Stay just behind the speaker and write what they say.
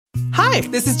Hi,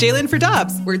 this is Jalen for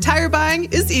Dobbs, where tire buying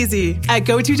is easy. At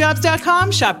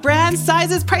GoToDobbs.com, shop brands,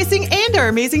 sizes, pricing, and our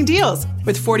amazing deals.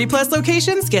 With 40-plus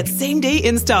locations, get same-day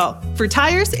install. For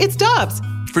tires, it's Dobbs.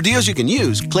 For deals you can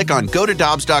use, click on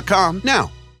GoToDobbs.com now.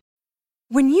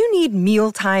 When you need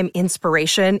mealtime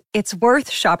inspiration, it's worth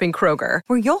shopping Kroger,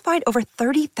 where you'll find over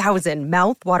 30,000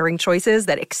 mouth-watering choices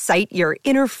that excite your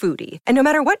inner foodie. And no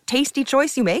matter what tasty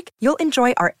choice you make, you'll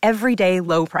enjoy our everyday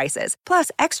low prices, plus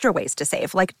extra ways to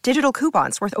save, like digital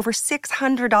coupons worth over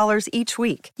 $600 each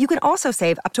week. You can also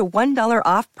save up to $1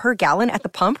 off per gallon at the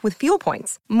pump with fuel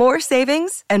points. More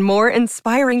savings and more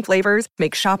inspiring flavors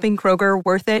make shopping Kroger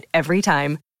worth it every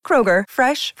time. Kroger,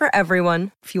 fresh for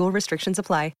everyone. Fuel restrictions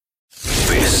apply.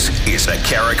 This is the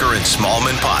Carricker and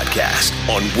Smallman podcast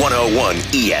on 101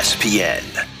 ESPN.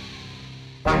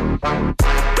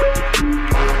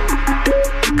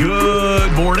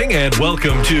 Good morning and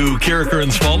welcome to Carricker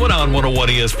and Smallman on 101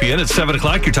 ESPN. It's 7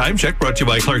 o'clock. Your time check brought to you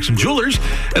by Clarkson Jewelers,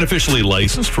 an officially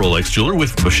licensed Rolex jeweler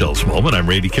with Michelle Smallman. I'm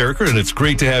Randy Carricker, and it's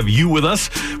great to have you with us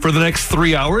for the next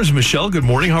 3 hours. Michelle, good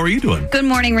morning. How are you doing? Good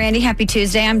morning, Randy. Happy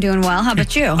Tuesday. I'm doing well. How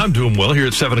about you? I'm doing well here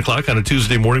at 7 o'clock on a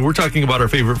Tuesday morning. We're talking about our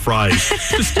favorite fries.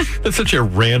 That's such a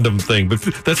random thing, but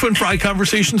that's when fry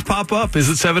conversations pop up. Is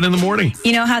it 7 in the morning?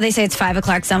 You know how they say it's 5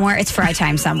 o'clock somewhere? It's fry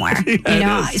time somewhere.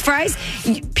 Yeah, fries,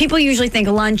 people usually think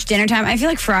lunch, dinner time. I feel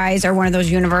like fries are one of those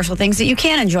universal things that you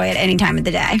can enjoy at any time of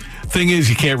the day. Thing is,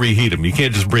 you can't reheat them. You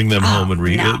can't just bring them home and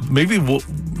reheat. No. Maybe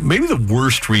the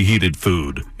worst reheated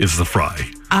food is the fry.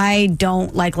 I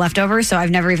don't like leftovers, so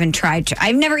I've never even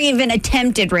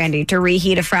attempted, Randy, to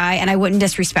reheat a fry, and I wouldn't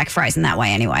disrespect fries in that way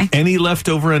anyway. Any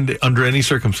leftover under any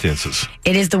circumstances.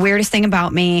 It is the weirdest thing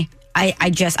about me.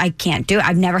 I can't do it.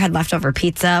 I've never had leftover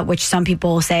pizza, which some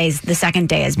people say is the second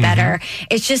day is better. Mm-hmm.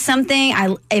 It's just something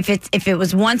if it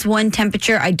was once one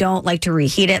temperature, I don't like to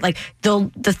reheat it. Like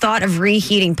the thought of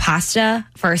reheating pasta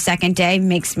for a second day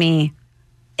makes me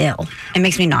ill. It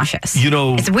makes me nauseous.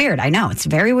 It's weird. I know. It's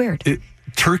very weird.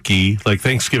 Turkey, like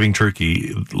Thanksgiving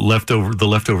turkey, the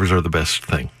leftovers are the best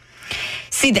thing.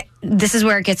 See, this is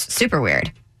where it gets super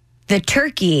weird. The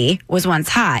turkey was once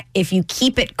hot. If you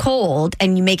keep it cold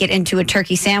and you make it into a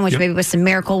turkey sandwich, maybe with some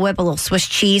Miracle Whip, a little Swiss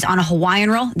cheese on a Hawaiian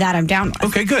roll, that I'm down with.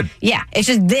 Okay, good. Yeah, it's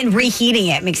just then reheating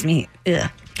it makes me, ugh.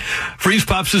 Freeze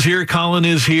Pops is here. Colin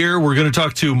is here. We're going to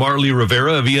talk to Marley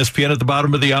Rivera of ESPN at the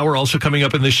bottom of the hour. Also coming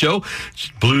up in this show,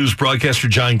 Blues broadcaster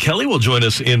John Kelly will join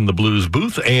us in the Blues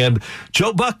booth. And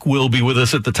Joe Buck will be with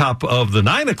us at the top of the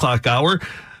 9 o'clock hour.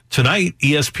 Tonight,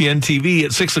 ESPN TV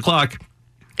at 6 o'clock.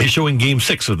 Is showing Game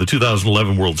 6 of the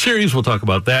 2011 World Series. We'll talk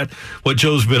about that, what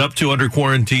Joe's been up to under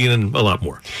quarantine, and a lot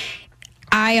more.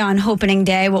 On opening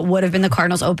day, what would have been the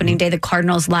Cardinals opening day, the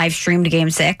Cardinals live streamed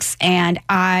Game 6, and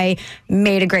I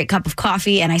made a great cup of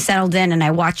coffee, and I settled in, and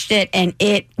I watched it, and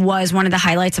it was one of the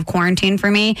highlights of quarantine for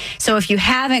me. So if you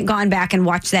haven't gone back and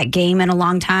watched that game in a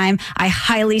long time, I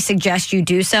highly suggest you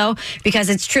do so, because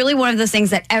it's truly one of those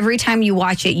things that every time you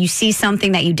watch it, you see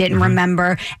something that you didn't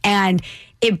remember, and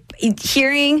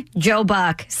hearing Joe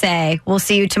Buck say, "We'll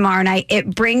see you tomorrow night,"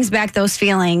 it brings back those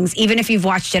feelings, even if you've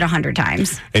watched it 100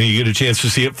 times. And you get a chance to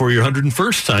see it for your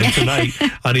 101st time tonight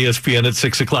on ESPN at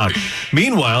 6 o'clock.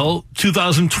 Meanwhile,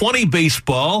 2020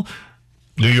 baseball,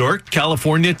 New York,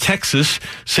 California, Texas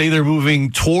say they're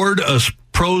moving toward a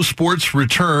pro sports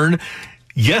return.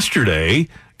 Yesterday,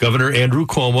 Governor Andrew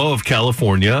Cuomo of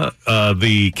California,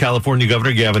 the California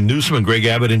Governor Gavin Newsom, and Greg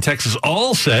Abbott in Texas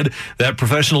all said that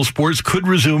professional sports could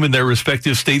resume in their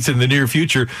respective states in the near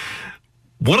future.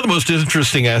 One of the most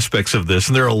interesting aspects of this,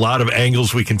 and there are a lot of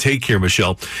angles we can take here,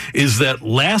 Michelle, is that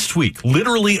last week,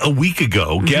 literally a week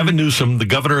ago, Gavin Newsom, the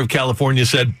governor of California,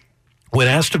 said, when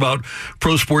asked about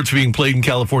pro sports being played in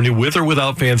California with or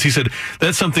without fans, he said,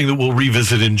 that's something that we'll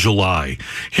revisit in July.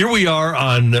 Here we are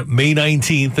on May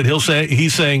 19th, and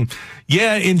he's saying,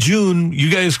 yeah, in June,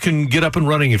 you guys can get up and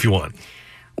running if you want.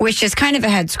 Which is kind of a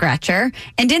head scratcher.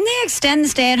 And didn't they extend the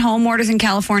stay-at-home orders in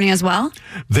California as well?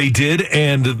 They did,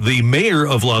 and the mayor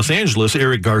of Los Angeles,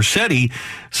 Eric Garcetti,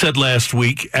 said last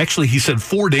week, actually he said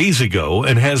 4 days ago,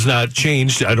 and has not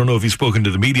changed. I don't know if he's spoken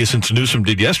to the media since Newsom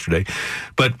did yesterday,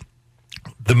 but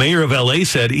the mayor of L.A.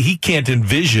 said he can't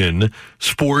envision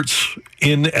sports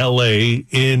in L.A.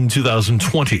 in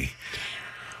 2020.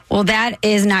 Well, that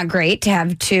is not great to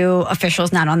have two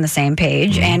officials not on the same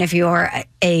page. Mm-hmm. And if you're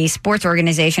a sports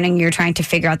organization and you're trying to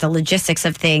figure out the logistics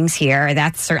of things here,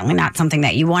 that's certainly not something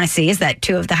that you want to see, is that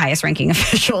two of the highest ranking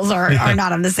officials are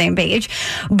not on the same page.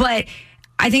 But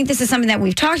I think this is something that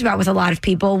we've talked about with a lot of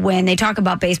people when they talk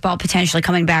about baseball potentially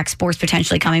coming back, sports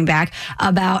potentially coming back,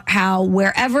 about how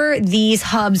wherever these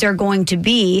hubs are going to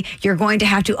be, you're going to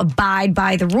have to abide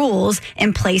by the rules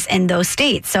in place in those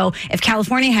states. So if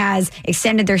California has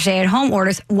extended their stay-at-home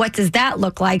orders, what does that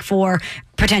look like for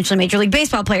potentially Major League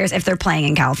Baseball players if they're playing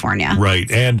in California?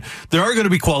 Right. And there are going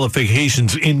to be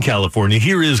qualifications in California.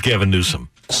 Here is Gavin Newsom.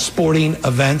 Sporting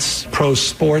events, pro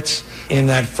sports in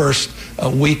that first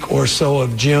week or so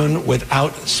of June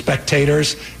without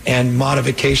spectators and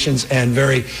modifications and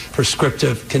very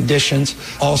prescriptive conditions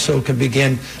also can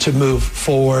begin to move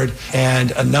forward,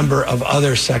 and a number of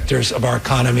other sectors of our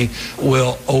economy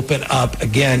will open up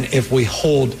again if we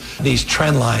hold these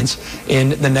trend lines in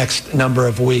the next number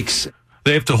of weeks.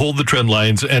 They have to hold the trend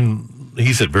lines, and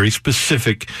he said very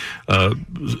specific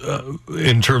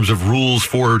in terms of rules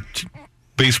for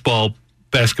baseball,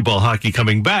 basketball, hockey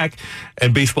coming back,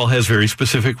 and baseball has very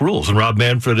specific rules. And Rob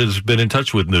Manfred has been in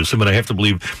touch with Newsom, and I have to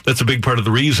believe that's a big part of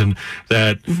the reason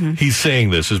that he's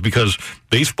saying this is because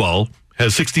baseball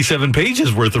has 67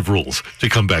 pages worth of rules to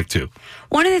come back to.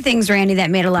 One of the things, Randy,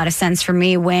 that made a lot of sense for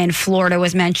me when Florida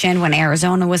was mentioned, when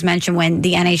Arizona was mentioned, when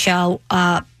the NHL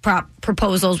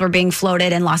proposals were being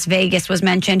floated and Las Vegas was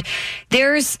mentioned,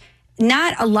 there's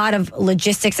not a lot of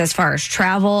logistics as far as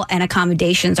travel and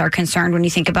accommodations are concerned when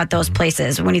you think about those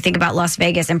places. When you think about Las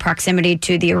Vegas in proximity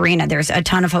to the arena, there's a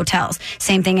ton of hotels.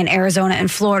 Same thing in Arizona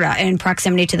and Florida in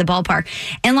proximity to the ballpark.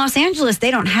 In Los Angeles, they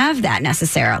don't have that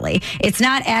necessarily. It's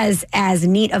not as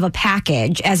neat of a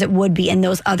package as it would be in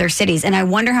those other cities. And I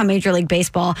wonder how Major League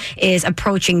Baseball is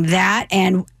approaching that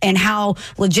and how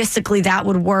logistically that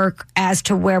would work as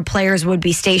to where players would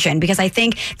be stationed. Because I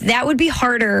think that would be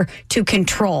harder to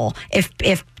control.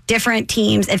 If different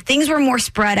teams, if things were more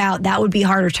spread out, that would be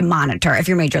harder to monitor if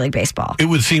you're Major League Baseball. It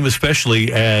would seem,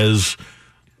 especially as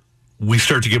we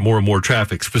start to get more and more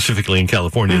traffic, specifically in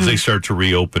California, as they start to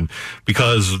reopen,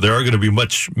 because there are going to be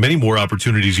many more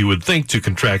opportunities, you would think, to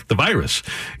contract the virus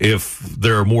if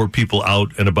there are more people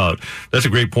out and about. That's a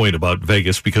great point about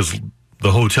Vegas, because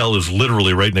the hotel is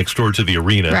literally right next door to the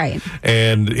arena. Right.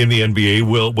 And in the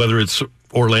NBA, whether it's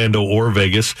Orlando or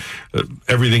Vegas,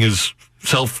 everything is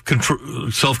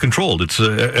self-controlled. It's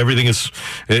everything is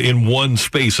in one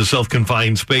space, a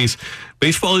self-confined space.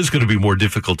 Baseball is going to be more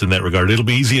difficult in that regard. It'll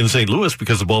be easy in St. Louis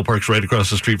because the ballpark's right across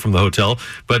the street from the hotel.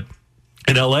 But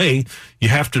in LA, you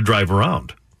have to drive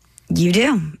around. You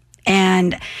do.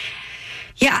 And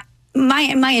yeah,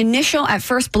 my initial, at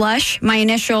first blush, my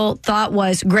initial thought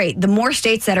was, great. The more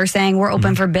states that are saying we're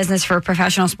open for business for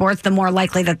professional sports, the more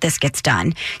likely that this gets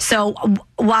done. So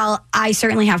while I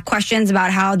certainly have questions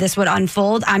about how this would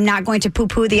unfold, I'm not going to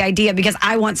poo-poo the idea because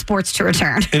I want sports to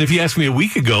return. And if you asked me a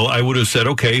week ago, I would have said,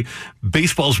 okay,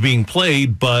 baseball's being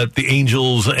played, but the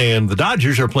Angels and the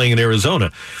Dodgers are playing in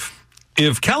Arizona.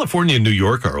 If California and New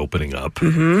York are opening up,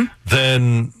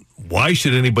 then why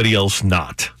should anybody else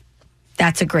not?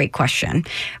 That's a great question.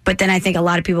 But then I think a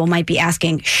lot of people might be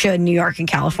asking, should New York and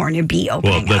California be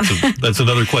opening up? That's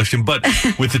another question. But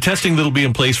with the testing that'll be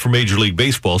in place for Major League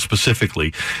Baseball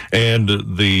specifically, and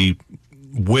the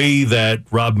way that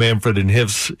Rob Manfred and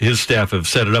his staff have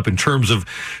set it up in terms of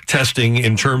testing,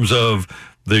 in terms of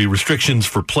the restrictions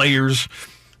for players,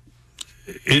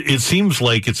 it seems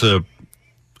like it's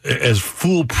as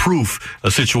foolproof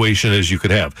a situation as you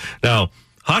could have. Now,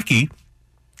 hockey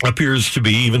appears to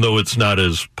be, even though it's not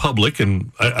as public,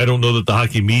 and I don't know that the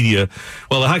hockey media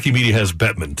has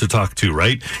Bettman to talk to,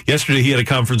 right? Yesterday he had a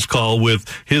conference call with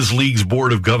his league's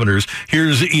board of governors.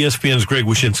 Here's ESPN's Greg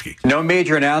Wyshynski. No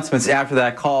major announcements after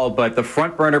that call, but the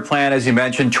front burner plan, as you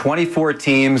mentioned, 24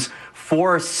 teams,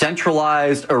 4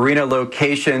 centralized arena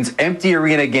locations, empty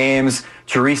arena games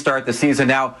to restart the season.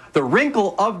 Now, the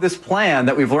wrinkle of this plan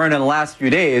that we've learned in the last few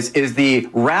days is the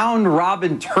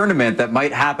round-robin tournament that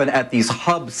might happen at these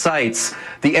hub sites.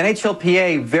 The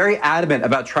NHLPA very adamant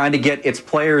about trying to get its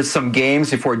players some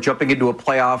games before jumping into a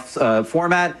playoff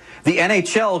format. The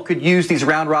NHL could use these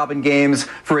round-robin games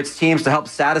for its teams to help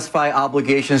satisfy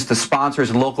obligations to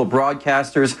sponsors and local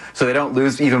broadcasters so they don't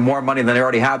lose even more money than they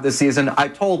already have this season.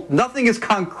 I'm told nothing is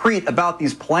concrete about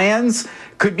these plans.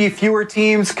 Could be fewer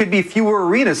teams, could be fewer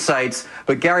arena sites,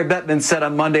 but Gary Bettman said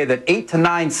on Monday that 8 to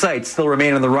 9 sites still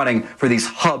remain in the running for these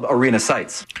hub arena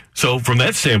sites. So from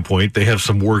that standpoint, they have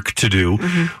some work to do,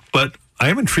 but I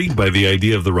am intrigued by the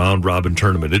idea of the round-robin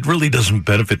tournament. It really doesn't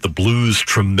benefit the Blues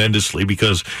tremendously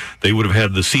because they would have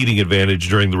had the seeding advantage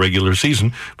during the regular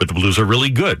season, but the Blues are really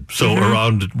good. So a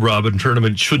round-robin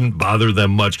tournament shouldn't bother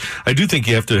them much. I do think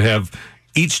you have to have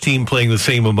each team playing the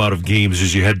same amount of games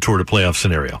as you head toward a playoff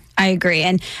scenario. I agree.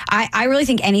 And I really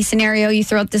think any scenario you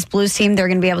throw at this Blues team, they're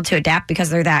going to be able to adapt because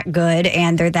they're that good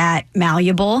and they're that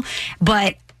malleable.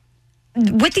 But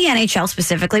with the NHL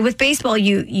specifically, with baseball,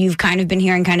 you've kind of been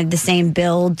hearing kind of the same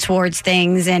build towards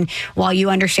things. And while you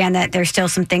understand that there's still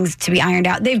some things to be ironed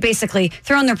out, they've basically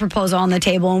thrown their proposal on the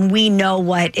table and we know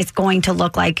what it's going to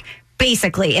look like.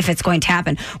 Basically, if it's going to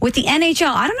happen. With the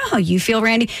NHL, I don't know how you feel,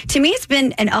 Randy. To me, it's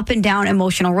been an up and down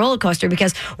emotional roller coaster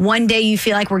because one day you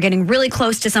feel like we're getting really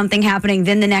close to something happening.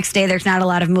 Then the next day, there's not a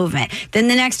lot of movement. Then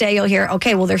the next day, you'll hear,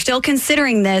 okay, well, they're still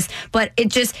considering this. But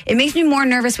it makes me more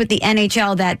nervous with the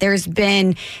NHL that there's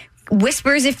been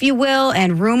whispers, if you will,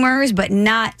 and rumors, but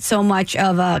not so much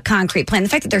of a concrete plan. The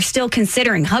fact that they're still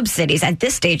considering hub cities at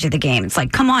this stage of the game, it's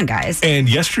like, come on, guys. And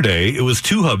yesterday, it was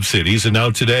 2 hub cities, and now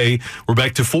today, we're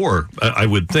back to 4, I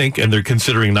would think, and they're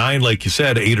considering 9, like you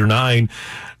said, 8 or 9.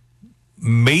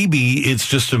 Maybe it's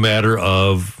just a matter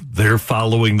of they're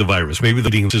following the virus. Maybe the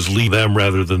teams just leave them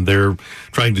rather than they're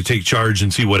trying to take charge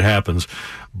and see what happens.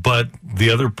 But the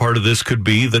other part of this could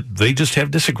be that they just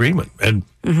have disagreement. And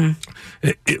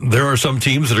there are some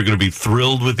teams that are going to be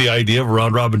thrilled with the idea of a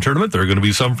round-robin tournament. There are going to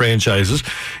be some franchises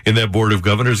in that board of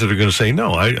governors that are going to say,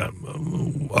 no,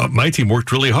 my team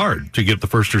worked really hard to get the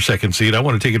first or second seed. I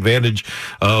want to take advantage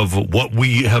of what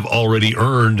we have already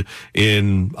earned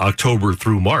in October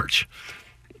through March.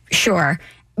 Sure.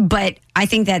 But I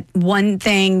think that one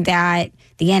thing that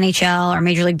the NHL or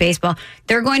Major League Baseball,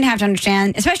 they're going to have to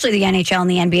understand, especially the NHL and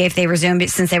the NBA, if they resume,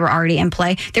 since they were already in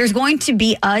play, there's going to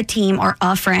be a team or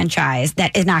a franchise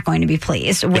that is not going to be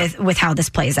pleased with how this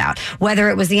plays out.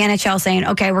 Whether it was the NHL saying,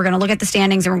 okay, we're going to look at the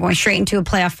standings and we're going straight into a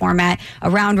playoff format,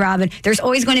 a round robin, there's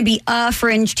always going to be a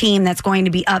fringe team that's going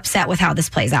to be upset with how this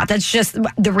plays out. That's just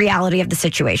the reality of the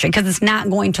situation because it's not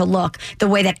going to look the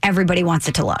way that everybody wants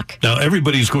it to look. Now,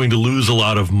 everybody's going to lose a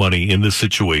lot of money in this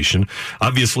situation.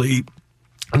 Obviously,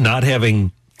 not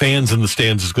having fans in the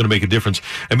stands is going to make a difference.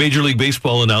 And Major League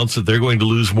Baseball announced that they're going to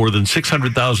lose more than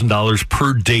 $600,000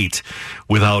 per date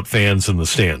without fans in the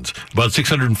stands, about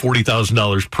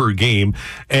 $640,000 per game.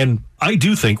 And I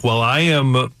do think, while I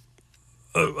am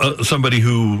somebody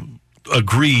who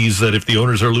agrees that if the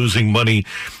owners are losing money,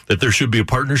 that there should be a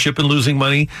partnership in losing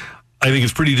money, I think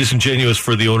it's pretty disingenuous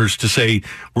for the owners to say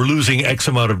we're losing X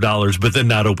amount of dollars, but then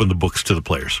not open the books to the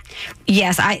players.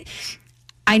 Yes,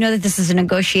 I know that this is a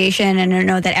negotiation, and I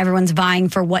know that everyone's vying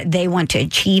for what they want to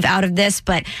achieve out of this,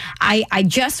 but I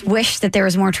just wish that there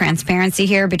was more transparency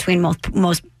here between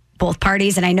both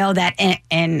parties. And I know that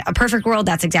in a perfect world,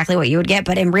 that's exactly what you would get.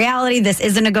 But in reality, this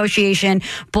is a negotiation.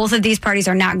 Both of these parties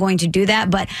are not going to do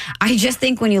that. But I just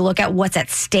think when you look at what's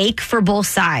at stake for both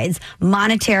sides,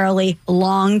 monetarily,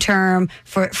 long-term,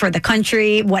 for the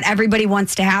country, what everybody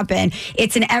wants to happen,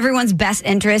 it's in everyone's best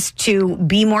interest to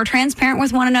be more transparent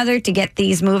with one another to get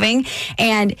these moving.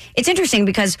 And it's interesting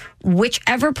because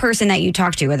whichever person that you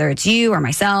talk to, whether it's you or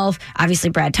myself, obviously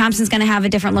Brad Thompson's going to have a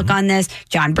different look on this.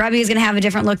 John Brebbie is going to have a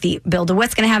different look. Bill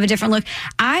DeWitt's going to have a different look.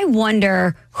 I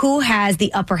wonder who has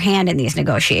the upper hand in these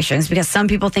negotiations because some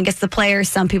people think it's the players,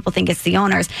 some people think it's the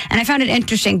owners. And I found it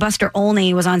interesting. Buster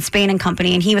Olney was on Spain and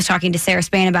Company, and he was talking to Sarah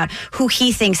Spain about who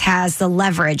he thinks has the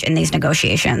leverage in these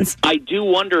negotiations. I do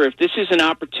wonder if this is an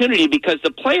opportunity because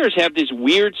the players have this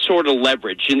weird sort of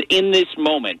leverage in this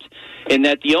moment, in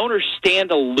that the owners stand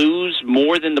to lose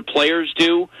more than the players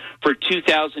do for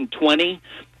 2020.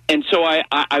 And so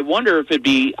I wonder if it'd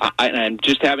be, and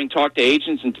just having talked to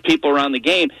agents and people around the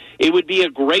game, it would be a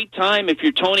great time if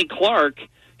you're Tony Clark,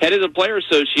 head of the Player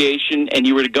Association, and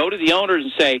you were to go to the owners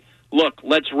and say, look,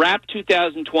 let's wrap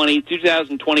 2020,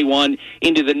 2021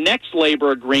 into the next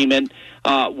labor agreement.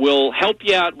 We'll help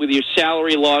you out with your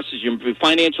salary losses, your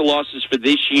financial losses for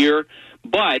this year.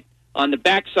 But on the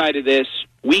backside of this,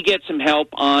 we get some help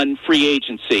on free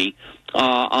agency,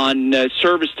 on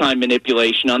service time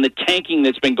manipulation, on the tanking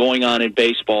that's been going on in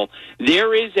baseball.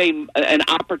 There is an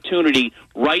opportunity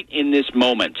right in this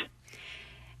moment.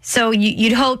 So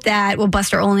you'd hope that what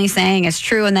Buster Olney's saying is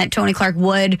true and that Tony Clark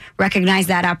would recognize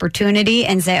that opportunity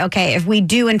and say, okay, if we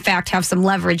do in fact have some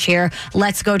leverage here,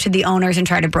 let's go to the owners and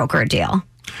try to broker a deal.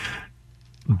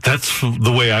 That's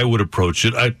the way I would approach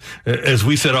it. As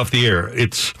we said off the air,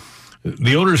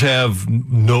 the owners have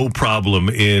no problem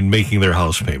in making their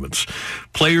house payments.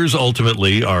 Players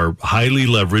ultimately are highly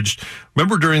leveraged.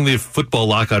 Remember during the football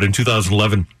lockout in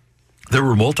 2011, there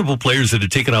were multiple players that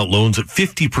had taken out loans at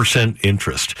 50%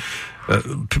 interest.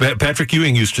 Patrick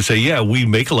Ewing used to say, yeah, we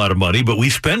make a lot of money, but we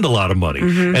spend a lot of money.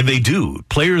 Mm-hmm. And they do.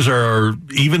 Players are,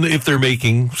 even if they're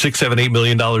making $6, $7, $8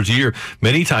 million a year,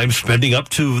 many times spending up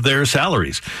to their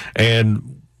salaries.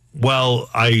 And while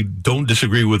I don't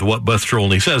disagree with what Buster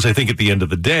Olney says, I think at the end of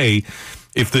the day,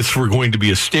 if this were going to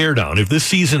be a stare down, if this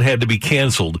season had to be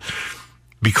canceled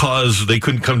because they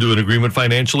couldn't come to an agreement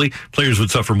financially, players would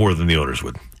suffer more than the owners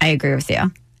would. I agree with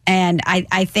you. And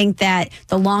I think that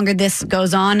the longer this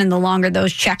goes on and the longer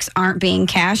those checks aren't being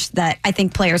cashed, that I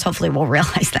think players hopefully will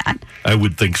realize that. I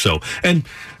would think so. And,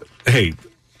 hey,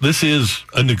 this is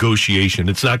a negotiation.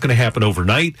 It's not going to happen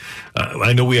overnight.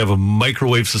 I know we have a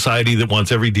microwave society that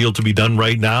wants every deal to be done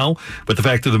right now, but the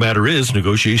fact of the matter is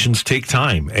negotiations take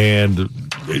time. And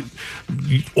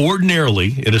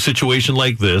ordinarily, in a situation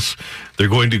like this, they're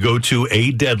going to go to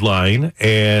a deadline,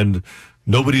 and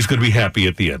nobody's going to be happy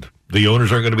at the end. The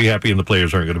owners aren't going to be happy and the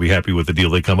players aren't going to be happy with the deal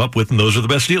they come up with, and those are the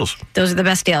best deals. Those are the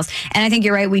best deals. And I think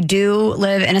you're right. We do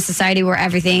live in a society where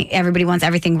everybody wants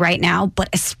everything right now, but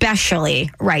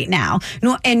especially right now.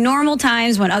 In normal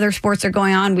times when other sports are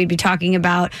going on, we'd be talking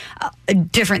about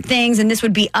different things, and this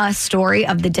would be a story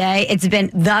of the day. It's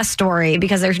been the story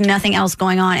because there's nothing else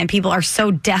going on, and people are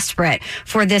so desperate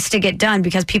for this to get done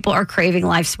because people are craving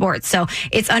live sports. So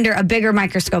it's under a bigger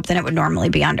microscope than it would normally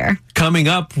be under. Coming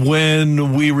up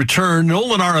when we return,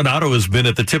 Nolan Arenado has been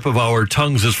at the tip of our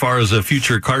tongues as far as a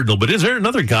future Cardinal, but is there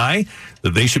another guy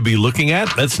that they should be looking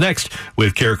at? That's next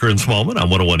with Carricker and Smallman on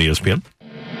 101 ESPN.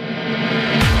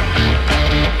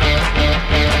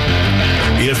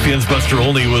 ESPN's Buster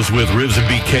Olney was with Rivs and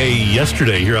BK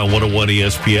yesterday here on 101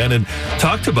 ESPN and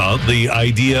talked about the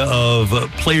idea of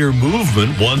player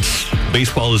movement once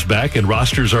baseball is back and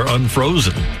rosters are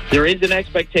unfrozen. There is an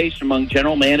expectation among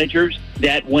general managers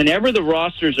that whenever the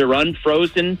rosters are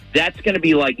unfrozen, that's going to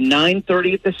be like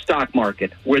 9:30 at the stock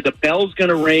market, where the bell's going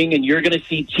to ring and you're going to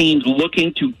see teams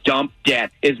looking to dump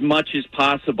debt as much as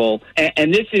possible.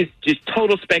 And this is just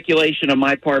total speculation on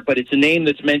my part, but it's a name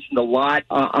that's mentioned a lot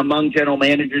among general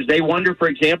managers. They wonder, for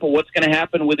example, what's going to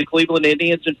happen with the Cleveland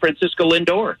Indians and Francisco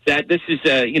Lindor. That this is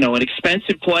an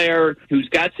expensive player who's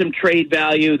got some trade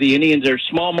value. The Indians are a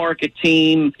small market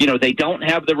team. They don't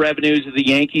have the revenues of the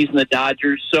Yankees and the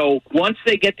Dodgers. So once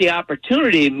they get the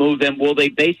opportunity to move them, will they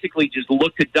basically just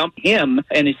look to dump him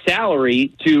and his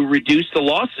salary to reduce the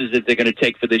losses that they're going to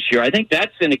take for this year? I think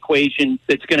that's an equation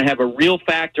that's going to have a real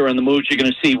factor on the moves you're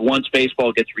going to see once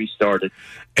baseball gets restarted.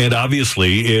 And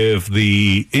obviously, if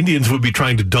the Indians would be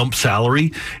trying to dump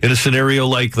salary in a scenario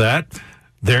like that,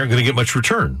 they aren't going to get much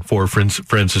return for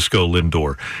Francisco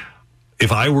Lindor.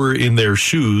 If I were in their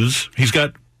shoes, he's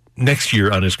got next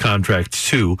year on his contract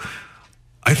too.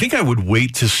 I think I would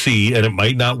wait to see, and it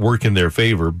might not work in their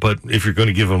favor, but if you're going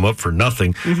to give them up for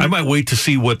nothing, I might wait to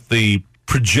see what the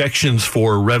projections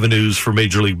for revenues for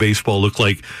Major League Baseball look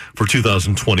like for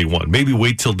 2021. Maybe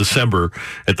wait till December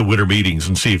at the winter meetings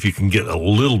and see if you can get a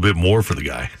little bit more for the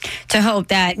guy. To hope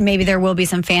that maybe there will be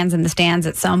some fans in the stands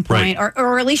at some point, right.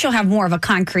 or at least you'll have more of a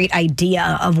concrete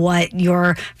idea of what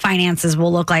your finances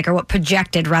will look like or what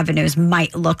projected revenues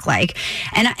might look like.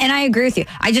 And I agree with you.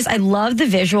 I love the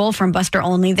visual from Buster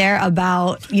Olney there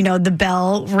about, the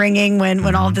bell ringing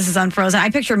when all of this is unfrozen.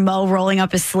 I picture Mo rolling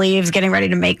up his sleeves, getting ready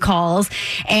to make calls.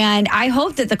 And I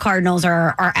hope that the Cardinals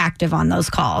are active on those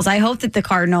calls. I hope that the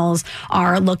Cardinals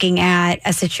are looking at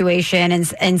a situation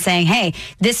and saying, hey,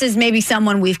 this is maybe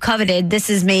someone we've coveted. This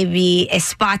is maybe a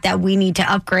spot that we need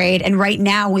to upgrade. And right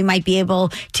now we might be able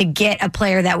to get a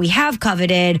player that we have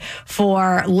coveted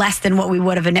for less than what we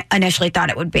would have initially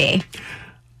thought it would be.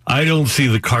 I don't see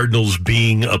the Cardinals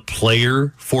being a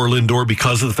player for Lindor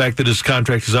because of the fact that his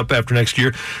contract is up after next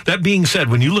year. That being said,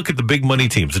 when you look at the big money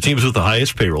teams, the teams with the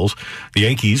highest payrolls, the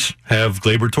Yankees have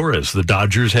Gleyber Torres, the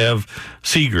Dodgers have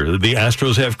Seager, the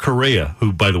Astros have Correa,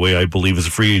 who, by the way, I believe is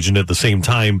a free agent at the same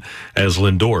time as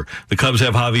Lindor. The Cubs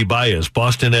have Javi Baez.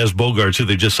 Boston has Bogarts, who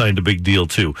they just signed a big deal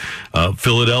to.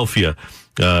 Philadelphia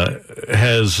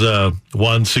has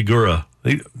Juan Segura.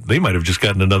 They might have just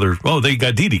gotten another. Oh, they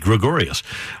got Didi Gregorius.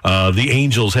 The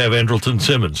Angels have Andrelton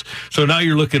Simmons. So now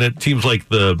you're looking at teams like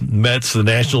the Mets. The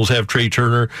Nationals have Trey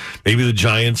Turner. Maybe the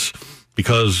Giants,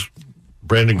 because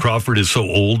Brandon Crawford is so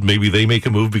old, maybe they make a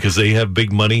move because they have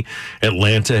big money.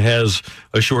 Atlanta has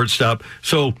a shortstop.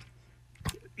 So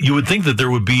you would think that there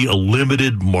would be a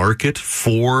limited market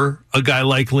for a guy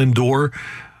like Lindor.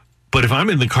 But if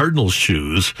I'm in the Cardinals'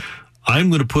 shoes,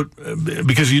 I'm going to put,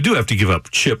 because you do have to give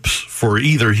up chips for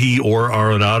either he or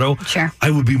Arenado. Sure. I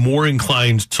would be more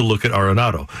inclined to look at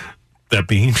Arenado. That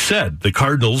being said, the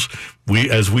Cardinals,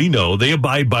 as we know, they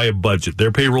abide by a budget.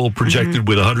 Their payroll projected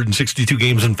with 162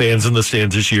 games and fans in the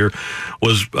stands this year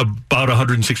was about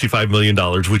 $165 million,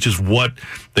 which is what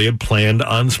they had planned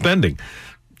on spending.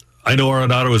 I know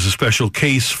Arenado is a special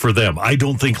case for them. I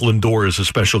don't think Lindor is a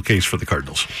special case for the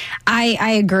Cardinals.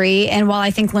 I agree. And while I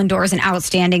think Lindor is an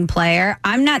outstanding player,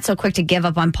 I'm not so quick to give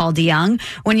up on Paul DeJong.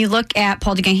 When you look at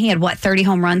Paul DeJong, he had, 30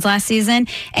 home runs last season?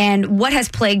 And what has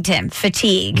plagued him?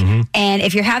 Fatigue. Mm-hmm. And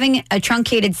if you're having a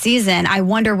truncated season, I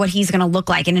wonder what he's going to look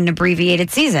like in an abbreviated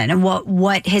season and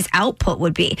what his output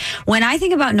would be. When I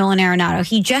think about Nolan Arenado,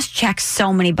 he just checks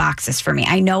so many boxes for me.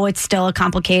 I know it's still a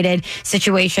complicated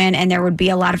situation and there would be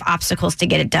a lot of obstacles to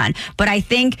get it done. But I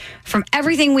think from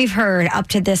everything we've heard up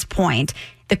to this point,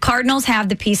 the Cardinals have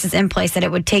the pieces in place that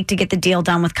it would take to get the deal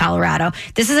done with Colorado.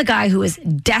 This is a guy who is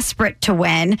desperate to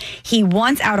win. He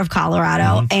wants out of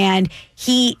Colorado, and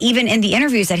he, even in the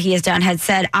interviews that he has done, had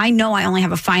said, I know I only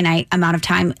have a finite amount of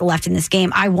time left in this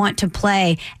game. I want to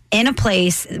play in a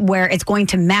place where it's going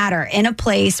to matter, in a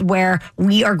place where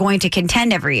we are going to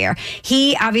contend every year.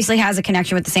 He obviously has a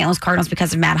connection with the St. Louis Cardinals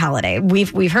because of Matt Holliday.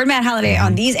 We've heard Matt Holliday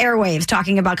on these airwaves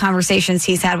talking about conversations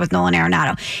he's had with Nolan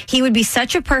Arenado. He would be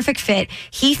such a perfect fit.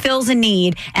 He fills a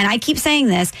need, and I keep saying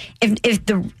this, if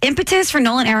the impetus for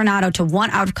Nolan Arenado to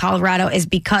want out of Colorado is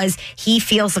because he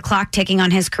feels the clock ticking on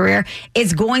his career,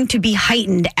 it's going to be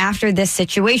heightened after this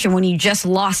situation when you just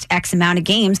lost X amount of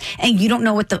games and you don't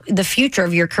know what the future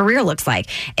of your career looks like.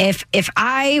 If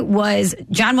I was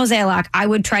John Mozeliak, I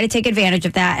would try to take advantage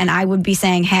of that, and I would be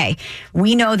saying, hey,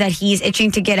 we know that he's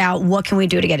itching to get out. What can we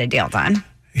do to get a deal done?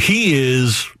 He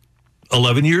is,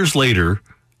 11 years later,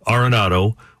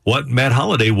 Arenado, what Matt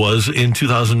Holliday was in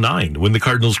 2009 when the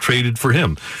Cardinals traded for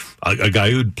him. A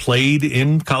guy who'd played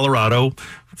in Colorado,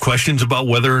 questions about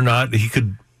whether or not he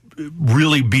could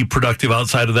really be productive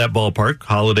outside of that ballpark.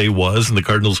 Holliday was, and the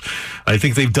Cardinals, I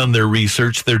think they've done their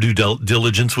research, their due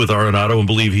diligence with Arenado, and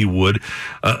believe he would.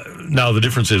 Now the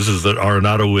difference is that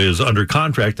Arenado is under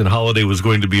contract and Holliday was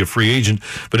going to be a free agent.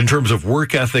 But in terms of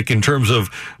work ethic, in terms of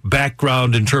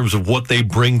background, in terms of what they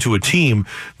bring to a team,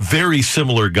 very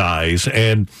similar guys.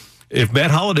 And if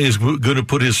Matt Holliday is going to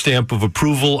put his stamp of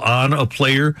approval on a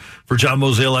player for John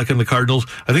Mozeliak and the Cardinals,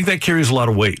 I think that carries a lot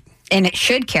of weight. And it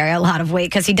should carry a lot of weight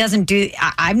because he doesn't do,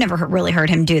 I've never really heard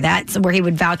him do that, where he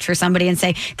would vouch for somebody and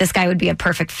say, this guy would be a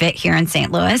perfect fit here in St.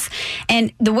 Louis.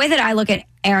 And the way that I look at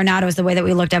Arenado is the way that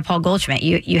we looked at Paul Goldschmidt.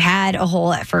 You had a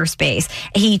hole at first base.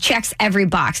 He checks every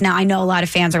box. Now, I know a lot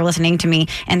of fans are listening to me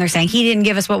and they're saying he didn't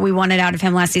give us what we wanted out of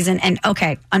him last season. And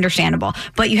okay, understandable.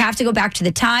 But you have to go back to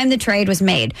the time the trade was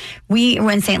made.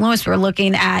 When St. Louis were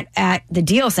looking at the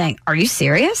deal saying, are you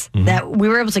serious that we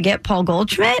were able to get Paul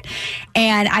Goldschmidt?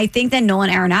 And I think that Nolan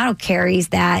Arenado carries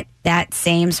that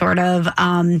same sort of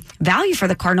value for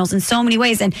the Cardinals in so many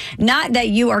ways. And not that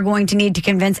you are going to need to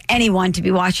convince anyone to be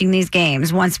watching these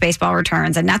games once baseball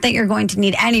returns, and not that you're going to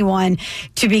need anyone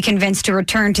to be convinced to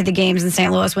return to the games in St.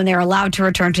 Louis when they're allowed to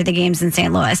return to the games in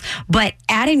St. Louis. But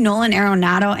adding Nolan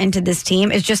Arenado into this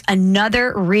team is just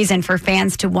another reason for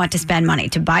fans to want to spend money,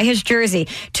 to buy his jersey,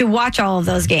 to watch all of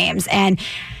those games. And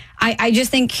I just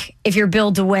think if you're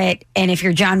Bill DeWitt and if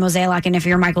you're John Mozeliak and if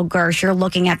you're Michael Gersh, you're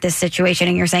looking at this situation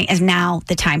and you're saying, is now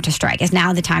the time to strike? Is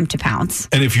now the time to pounce?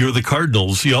 And if you're the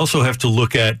Cardinals, you also have to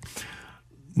look at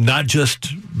not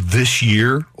just this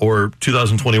year or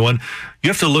 2021. You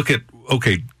have to look at,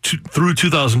 through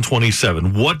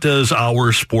 2027, what does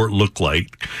our sport look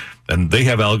like? And they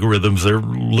have algorithms. They're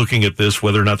looking at this,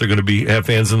 whether or not they're going to have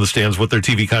fans in the stands, what their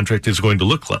TV contract is going to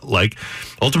look like.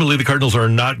 Ultimately, the Cardinals are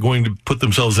not going to put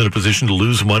themselves in a position to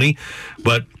lose money.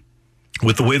 But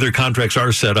with the way their contracts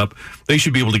are set up, they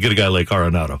should be able to get a guy like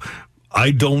Arenado.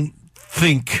 I don't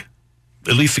think,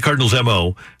 at least the Cardinals'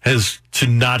 MO, has to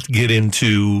not get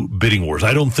into bidding wars.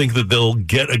 I don't think that they'll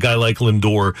get a guy like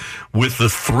Lindor with the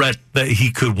threat that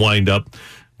he could wind up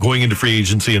going into free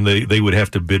agency and they would have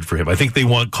to bid for him. I think they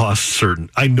want cost certain.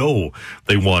 I know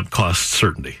they want cost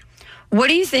certainty. What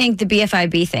do you think the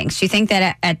BFIB thinks? Do you think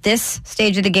that at this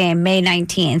stage of the game, May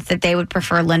 19th, that they would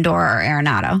prefer Lindor or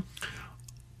Arenado?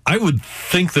 I would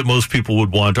think that most people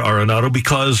would want Arenado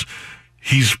because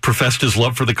he's professed his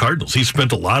love for the Cardinals. He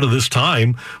spent a lot of this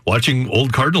time watching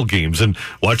old Cardinal games and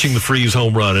watching the Freese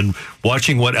home run and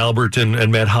watching what Albert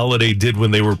and Matt Holliday did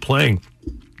when they were playing.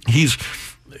 He's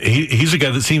a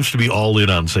guy that seems to be all in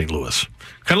on St. Louis.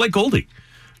 Kind of like Goldie.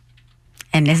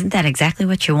 And isn't that exactly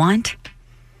what you want?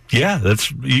 Yeah,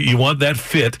 you want that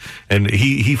fit, and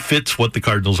he fits what the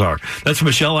Cardinals are. That's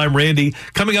Michelle. I'm Randy.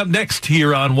 Coming up next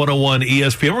here on 101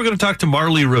 ESPN, we're going to talk to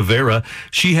Marly Rivera.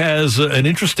 She has an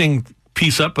interesting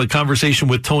piece up, a conversation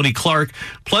with Tony Clark,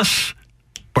 plus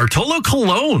Bartolo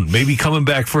Colon maybe coming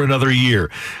back for another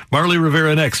year. Marly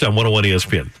Rivera next on 101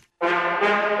 ESPN.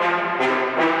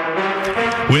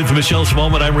 With Michelle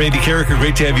Smallman, I'm Randy Carricker.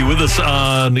 Great to have you with us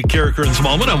on Carricker and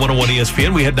Smallman on 101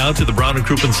 ESPN. We head now to the Brown and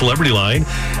Crouppen Celebrity Line,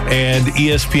 and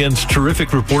ESPN's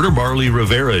terrific reporter, Marley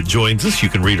Rivera, joins us. You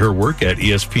can read her work at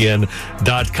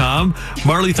ESPN.com.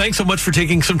 Marley, thanks so much for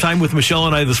taking some time with Michelle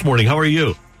and I this morning. How are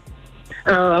you?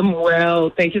 I'm well.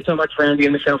 Thank you so much, Randy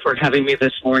and Michelle, for having me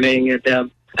this morning. And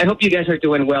I hope you guys are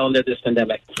doing well under this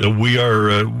pandemic. We are,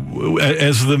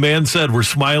 as the man said, we're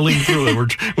smiling through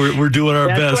it. We're doing our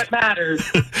best. That's what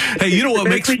matters. Hey, you know what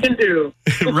makes we can do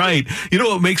right? You know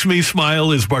what makes me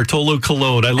smile is Bartolo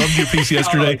Colon. I loved your piece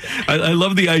yesterday. I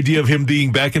love the idea of him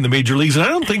being back in the major leagues, and I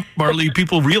don't think, Marley,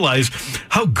 people realize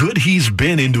how good he's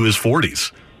been into his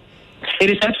 40s. It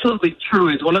is absolutely true.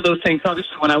 It's one of those things.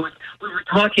 Obviously, when we were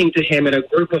talking to him and a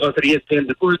group of us at ESPN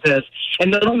Deportes, and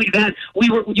not only that,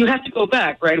 you have to go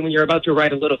back, right? When you're about to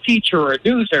write a little feature or a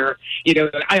newser,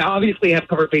 I obviously have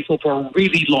covered baseball for a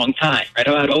really long time, right?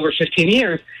 About over 15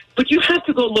 years. But you have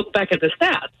to go look back at the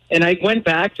stats. And I went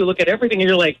back to look at everything, and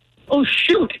you're like, oh,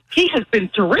 shoot, he has been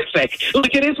terrific.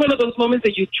 Like, it is one of those moments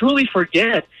that you truly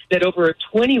forget that over a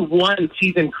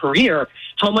 21-season career,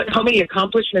 how many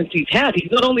accomplishments he's had.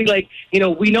 He's not only like,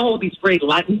 we know all these great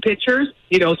Latin pitchers,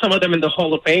 some of them in the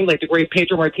Hall of Fame, like the great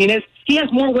Pedro Martinez. He has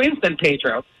more wins than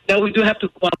Pedro. Now, we do have to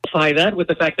qualify that with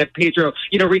the fact that Pedro,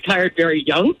 retired very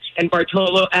young. And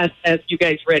Bartolo, as you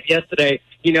guys read yesterday,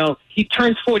 he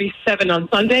turns 47 on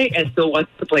Sunday and still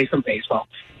wants to play some baseball.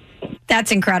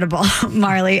 That's incredible,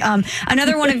 Marley.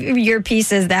 Another one of your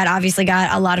pieces that obviously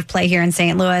got a lot of play here in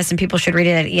St. Louis, and people should read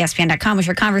it at ESPN.com, was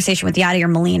your conversation with Yadier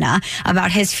Molina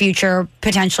about his future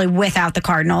potentially without the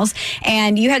Cardinals.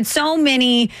 And you had so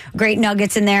many great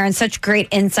nuggets in there and such great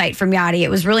insight from Yadi. It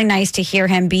was really nice to hear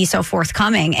him be so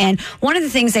forthcoming. And one of the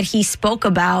things that he spoke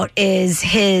about is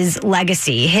his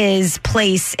legacy, his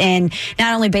place in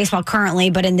not only baseball currently,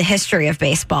 but in the history of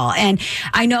baseball. And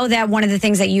I know that one of the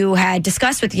things that you had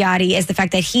discussed with Yadi is the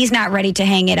fact that he's not ready to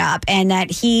hang it up, and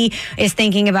that he is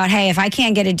thinking about, hey, if I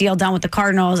can't get a deal done with the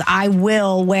Cardinals, I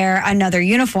will wear another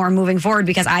uniform moving forward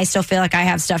because I still feel like I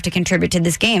have stuff to contribute to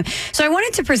this game. So I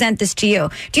wanted to present this to you.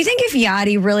 Do you think if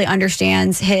Yadi really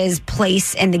understands his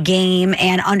place in the game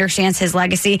and understands his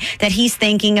legacy, that he's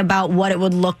thinking about what it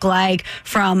would look like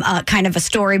from a kind of a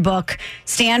storybook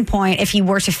standpoint if he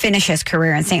were to finish his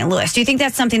career in St. Louis? Do you think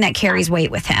that's something that carries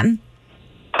weight with him?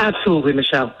 Absolutely,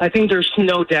 Michelle. I think there's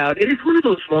no doubt. It is one of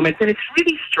those moments, and it's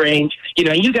really strange.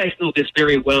 You guys know this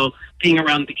very well, being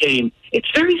around the game. It's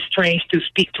very strange to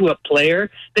speak to a player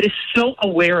that is so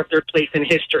aware of their place in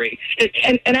history.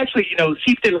 And actually,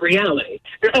 seeped in reality.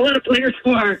 There's a lot of players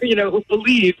who are, who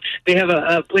believe they have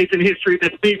a place in history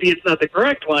that maybe it's not the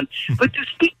correct one. But to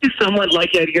speak to someone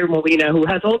like Yadier Molina, who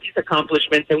has all these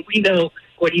accomplishments, and we know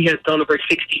what he has done over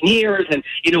 16 years, and,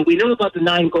 we know about the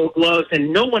 9 Gold Gloves,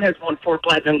 and no one has won 4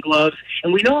 Platinum Gloves,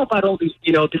 and we know about all these,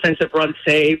 defensive runs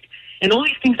saved, and all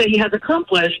these things that he has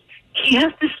accomplished. He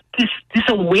has this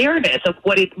awareness of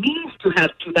what it means to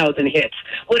have 2,000 hits,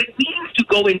 what it means to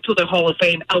go into the Hall of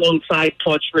Fame alongside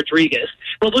Pudge Rodriguez.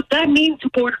 Well, what that means to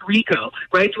Puerto Rico,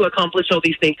 right, to accomplish all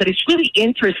these things, that it's really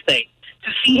interesting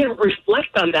to see him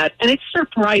reflect on that, and it's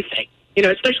surprising.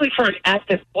 Especially for an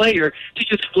active player to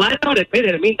just flat out admit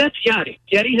it. I mean, that's Yadi.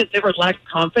 Yadi has never lacked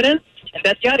confidence, and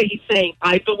that's Yadi. He's saying,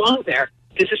 I belong there.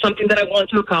 This is something that I want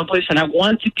to accomplish, and I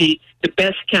want to be the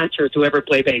best catcher to ever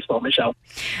play baseball, Michelle.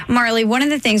 Marley, one of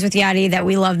the things with Yadi that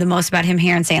we love the most about him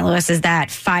here in St. Louis is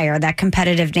that fire, that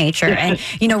competitive nature. And,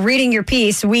 reading your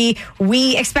piece, we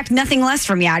expect nothing less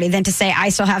from Yadi than to say, I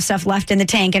still have stuff left in the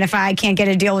tank, and if I can't get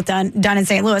a deal done in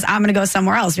St. Louis, I'm going to go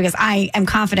somewhere else because I am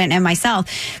confident in myself.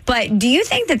 But do you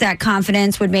think that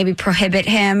confidence would maybe prohibit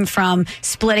him from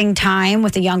splitting time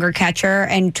with a younger catcher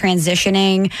and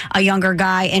transitioning a younger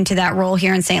guy into that role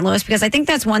here in St. Louis? Because I think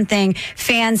that's one thing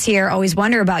fans here always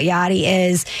wonder about Yadi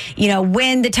is,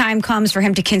 when the time comes for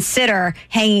him to consider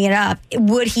hanging it up,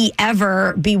 would he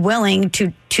ever be willing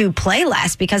to play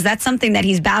less? Because that's something that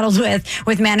he's battled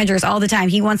with managers all the time.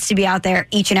 He wants to be out there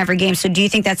each and every game. So do you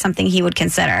think that's something he would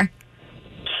consider?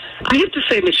 I have to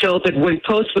say, Michelle, that when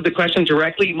posed with the question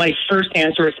directly, my first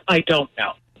answer is, I don't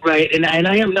know. Right, and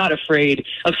I am not afraid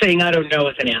of saying I don't know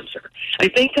as an answer. I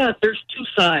think there's 2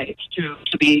 sides to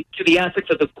the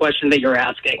aspects of the question that you're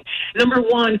asking. Number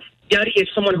one, Yadi is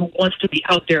someone who wants to be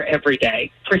out there every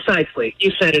day. Precisely,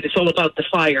 you said it. It's all about the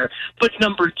fire. But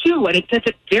number 2, and it says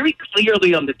it very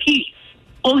clearly on the piece,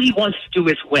 all he wants to do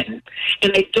is win.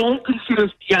 And I don't consider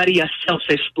Yadi a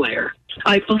selfish player.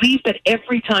 I believe that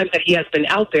every time that he has been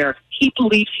out there, he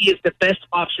believes he is the best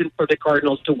option for the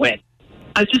Cardinals to win.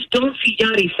 I just don't see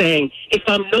Yadi saying, if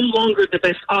I'm no longer the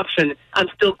best option, I'm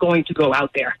still going to go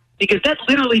out there. because that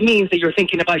literally means that you're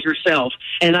thinking about yourself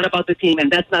and not about the team, and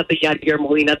that's not the Yadier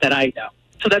Molina that I know.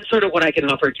 So that's sort of what I can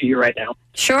offer to you right now.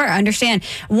 Sure, understand.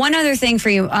 One other thing for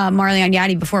you, Marley, on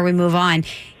Yadi before we move on.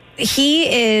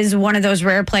 He is one of those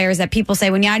rare players that people say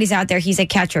when Yadi's out there, he's a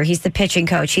catcher. He's the pitching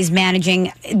coach. He's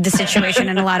managing the situation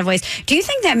in a lot of ways. Do you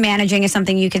think that managing is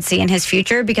something you could see in his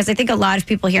future? Because I think a lot of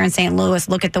people here in St. Louis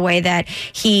look at the way that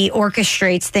he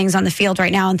orchestrates things on the field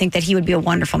right now and think that he would be a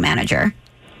wonderful manager.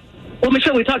 Well,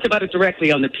 Michelle, we talked about it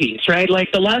directly on the piece, right?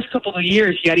 Like the last couple of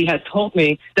years, Yadi had told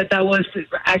me that was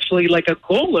actually like a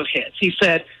goal of his. He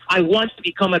said, I want to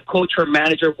become a coach or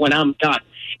manager when I'm done.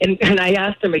 And I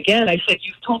asked him again, I said,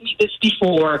 you've told me this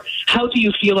before. How do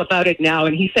you feel about it now?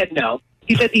 And he said, no.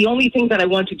 He said, the only thing that I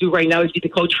want to do right now is be the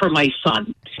coach for my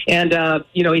son. And,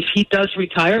 if he does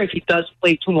retire, if he does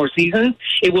play 2 more seasons,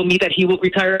 it will mean that he will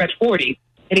retire at 40.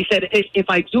 And he said, if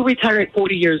I do retire at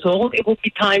 40 years old, it will be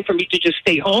time for me to just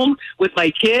stay home with my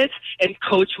kids and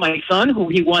coach my son, who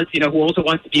he wants, who also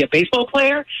wants to be a baseball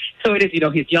player. So it is,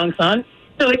 his young son.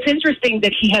 So it's interesting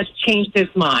that he has changed his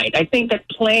mind. I think that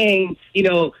playing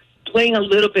a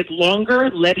little bit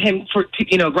longer led him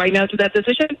right now to that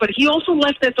decision. But he also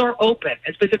left that door open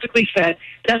and specifically said,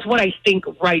 that's what I think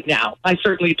right now. I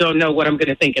certainly don't know what I'm going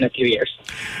to think in a few years.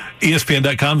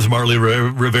 ESPN.com's Marley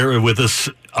Rivera with us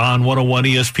on 101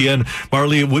 ESPN.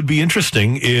 Marley, it would be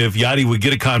interesting if Yadi would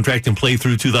get a contract and play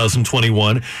through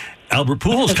 2021. Albert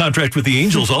Pujols' contract with the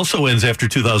Angels also ends after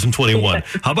 2021.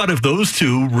 How about if those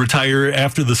two retire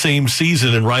after the same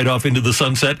season and ride off into the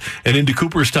sunset and into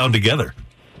Cooperstown together?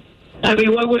 I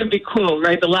mean, what wouldn't be cool,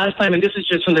 right? The last time, and this is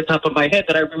just from the top of my head,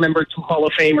 that I remember 2 Hall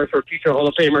of Famers or future Hall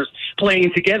of Famers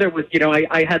playing together with,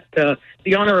 I had the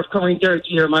honor of covering Derek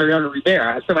Jeter and Mariano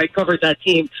Rivera. So I covered that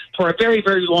team for a very,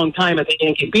 very long time as a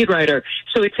Yankee beat writer.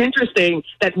 So it's interesting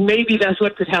that maybe that's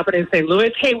what could happen in St.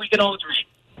 Louis. Hey, we can all dream.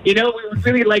 We would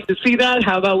really like to see that.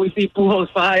 How about we see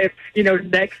Pujols 5,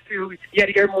 next to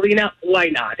Yadier Molina? Why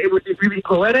not? It would be really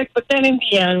poetic. But then in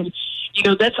the end,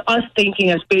 that's us thinking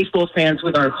as baseball fans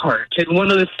with our heart. And one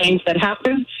of the things that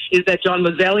happens is that John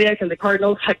Mozeliak and the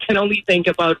Cardinals can only think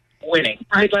about winning,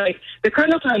 right? Like the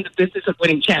Cardinals are in the business of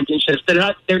winning championships.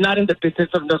 They're not in the business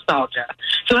of nostalgia.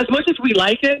 So as much as we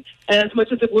like it, and as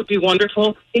much as it would be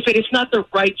wonderful, if it is not the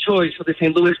right choice for the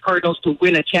St. Louis Cardinals to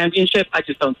win a championship, I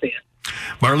just don't see it.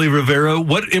 Marley Rivera,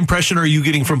 what impression are you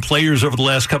getting from players over the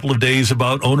last couple of days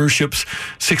about ownership's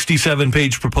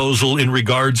 67-page proposal in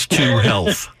regards to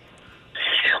health?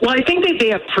 Well, I think that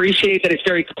they appreciate that it's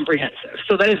very comprehensive.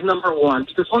 So that is number one.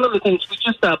 Because one of the things, we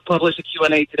just published a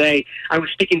Q&A today. I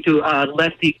was speaking to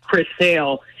lefty Chris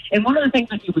Sale, and one of the things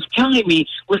that he was telling me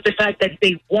was the fact that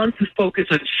they want to focus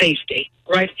on safety,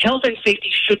 right? Health and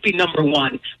safety should be number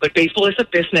one. But baseball is a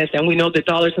business, and we know that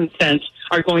dollars and cents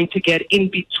are going to get in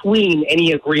between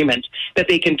any agreement that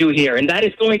they can do here. And that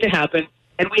is going to happen,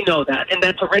 and we know that. And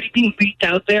that's already being leaked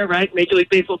out there, right? Major League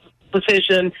Baseball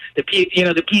position, the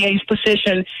PA's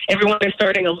position. Everyone is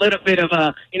starting a little bit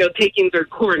of taking their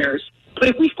corners. But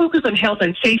if we focus on health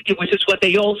and safety, which is what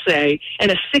they all say,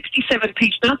 and a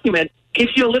 67-page document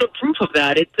gives you a little proof of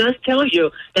that, it does tell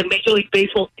you that Major League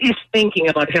Baseball is thinking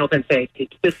about health and safety.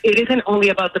 Because it isn't only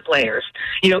about the players.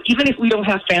 Even if we don't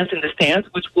have fans in the stands,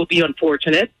 which will be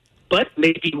unfortunate, but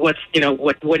maybe what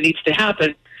needs to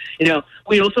happen.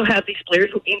 We also have these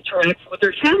players who interact with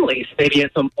their families maybe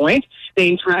at some point. They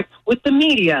interact with the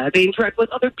media. They interact with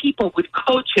other people, with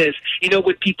coaches,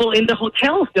 with people in the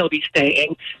hotels they'll be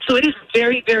staying. So it is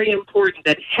very, very important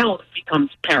that health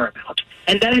becomes paramount.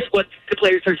 And that is what the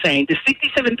players are saying. The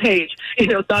 67-page,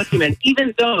 document,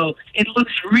 even though it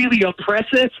looks really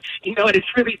oppressive, and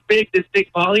it's really big, this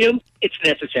big volume, it's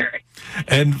necessary.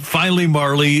 And finally,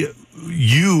 Marley,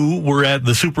 you were at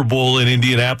the Super Bowl in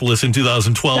Indianapolis in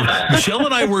 2012. Michelle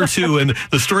and I were too, and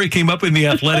the story came up in The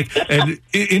Athletic. And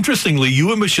interestingly,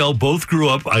 you and Michelle both grew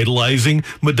up idolizing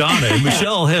Madonna. And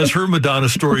Michelle has her Madonna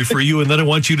story for you, and then I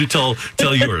want you to tell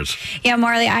yours. Yeah,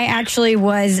 Marley, I actually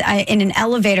was in an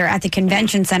elevator at the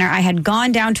convention center. I had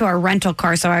gone down to our rental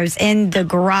car, so I was in the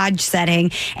garage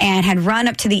setting and had run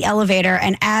up to the elevator.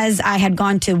 And as I had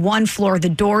gone to one floor, the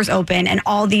doors open and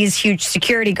all these huge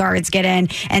security guards get in,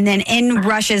 and then in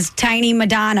rushes tiny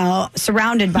Madonna,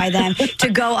 surrounded by them, to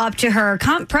go up to her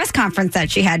press conference that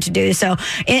she had to do. So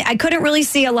I couldn't really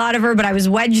see a lot of her, but I was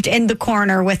wedged in the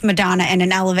corner with Madonna in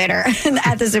an elevator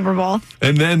at the Super Bowl.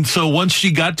 And then, so once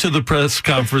she got to the press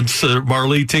conference,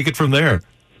 Marley, take it from there.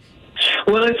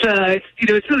 Well,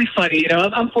 it's really funny.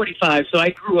 I'm 45, so I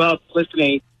grew up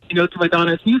listening to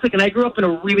Madonna's music. And I grew up in a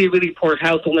really, really poor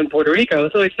household in Puerto Rico.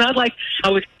 So it's not like I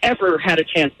would ever had a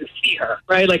chance to see her,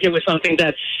 right? Like, it was something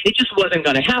that it just wasn't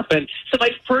going to happen. So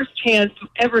my first chance to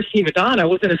ever see Madonna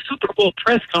was in a Super Bowl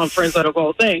press conference, out of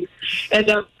all things. And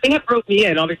they have brought me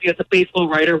in, obviously, as a baseball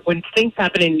writer. When things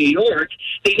happen in New York,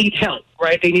 they need help,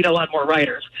 right? They need a lot more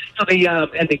writers. So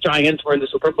and the Giants were in the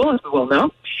Super Bowl, as we well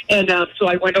know. And so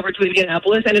I went over to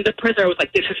Indianapolis, and in the presser, I was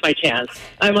like, this is my chance.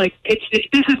 I'm like, this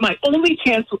is my only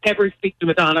chance to ever speak to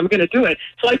Madonna. I'm going to do it.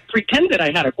 So I pretended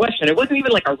I had a question. It wasn't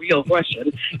even like a real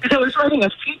question, because I was writing a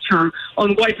feature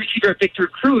on wide receiver Victor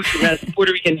Cruz, who has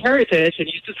Puerto Rican heritage and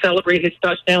used to celebrate his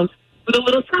touchdowns with a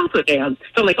little salsa dance.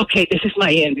 So I'm like, okay, this is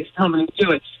my end. This is how I'm going to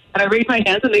do it. And I raised my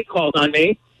hands, and they called on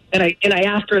me, and I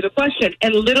asked her the question.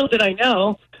 And little did I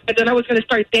know, and then I was going to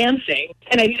start dancing,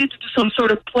 and I needed to do some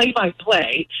sort of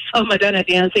play-by-play of Madonna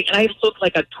dancing, and I looked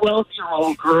like a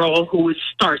 12-year-old girl who was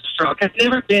starstruck. I've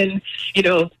never been,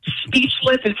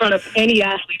 speechless in front of any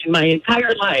athlete in my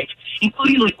entire life,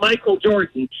 including like Michael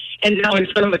Jordan. And now in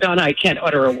front of Madonna, I can't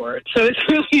utter a word. So it's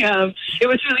really, it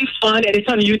was really fun, and it's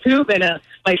on YouTube. And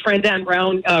my friend Dan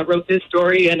Brown wrote this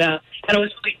story, and I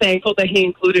was really thankful that he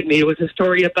included me. It was a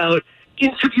story about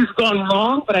interviews gone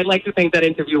wrong, but I'd like to think that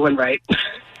interview went right.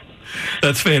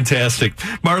 That's fantastic.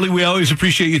 Marley, we always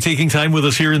appreciate you taking time with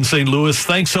us here in St. Louis.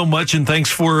 Thanks so much, and thanks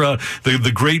for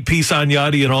the great piece on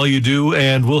Yachty and all you do,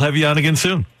 and we'll have you on again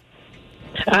soon.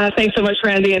 Thanks so much,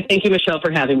 Randy, and thank you, Michelle,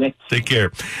 for having me. Take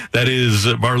care. That is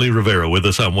Marley Rivera with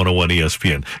us on 101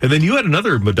 ESPN. And then you had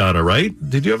another Madonna, right?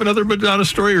 Did you have another Madonna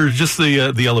story, or just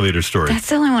the elevator story? That's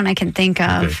the only one I can think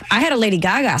of. Okay. I had a Lady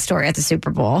Gaga story at the Super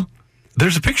Bowl.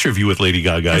 There's a picture of you with Lady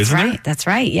Gaga, isn't there? That's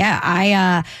right.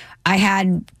 Yeah, I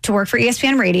had to work for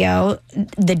ESPN Radio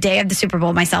the day of the Super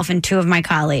Bowl. Myself and two of my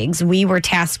colleagues, we were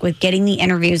tasked with getting the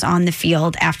interviews on the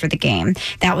field after the game.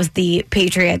 That was the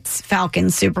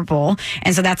Patriots-Falcons Super Bowl.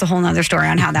 And so that's a whole nother story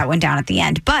on how that went down at the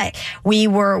end. But we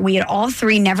had all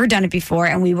three never done it before,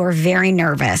 and we were very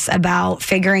nervous about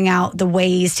figuring out the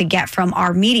ways to get from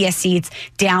our media seats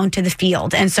down to the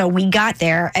field. And so we got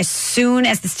there as soon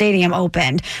as the stadium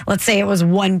opened. Let's say it was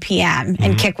 1 p.m.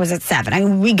 and kick was at 7. I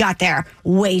mean, we got there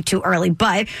way too early,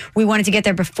 but we wanted to get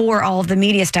there before all of the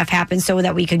media stuff happened so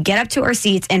that we could get up to our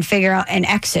seats and figure out an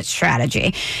exit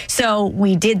strategy. So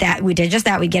we did that. We did just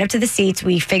that. We get up to the seats.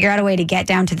 We figure out a way to get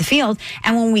down to the field.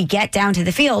 And when we get down to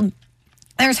the field,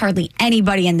 there's hardly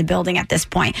anybody in the building at this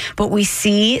point, but we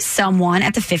see someone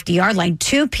at the 50-yard line,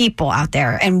 two people out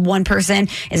there, and one person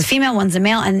is a female, one's a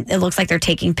male, and it looks like they're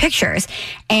taking pictures.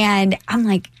 And I'm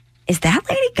like, is that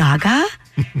Lady Gaga?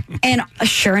 And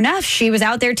sure enough, she was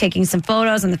out there taking some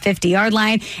photos on the 50-yard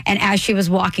line. And as she was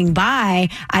walking by,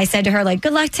 I said to her, like,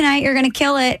 good luck tonight. You're going to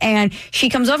kill it. And she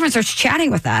comes over and starts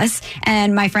chatting with us.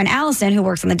 And my friend Allison, who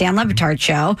works on the Dan Le Batard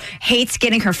show, hates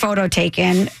getting her photo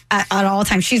taken at all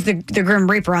times. She's the Grim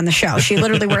Reaper on the show. She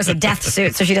literally wears a death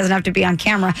suit so she doesn't have to be on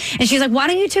camera. And she's like, why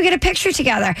don't you two get a picture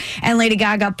together? And Lady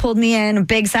Gaga pulled me in, a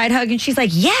big side hug. And she's like,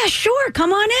 yeah, sure,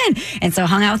 come on in. And so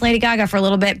hung out with Lady Gaga for a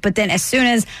little bit. But then as soon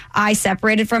as I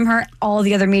separated from her, all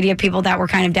the other media people that were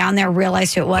kind of down there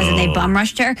realized who it was, and they bum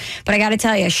rushed her. But I got to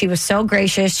tell you, she was so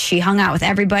gracious. She hung out with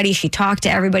everybody. She talked to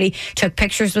everybody, took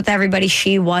pictures with everybody.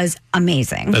 She was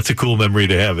amazing. That's a cool memory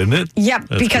to have, isn't it? Yep,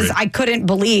 that's because great. I couldn't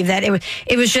believe that it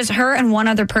was just her and one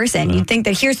other person. You'd think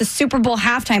that here's the Super Bowl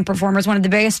halftime performers, one of the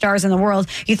biggest stars in the world.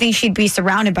 You think she'd be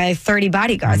surrounded by 30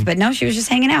 bodyguards, but no, she was just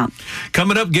hanging out.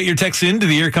 Coming up, get your text into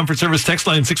the Air Comfort Service text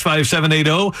line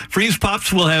 65780. Freeze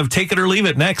Pops will have Take It or Leave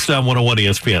It next on 101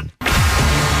 ESPN.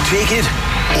 Take it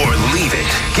or leave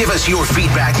it. Give us your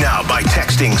feedback now by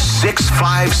texting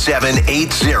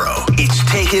 65780. It's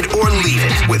Take It or Leave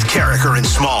It with Carricker and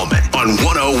Smallman on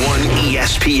 101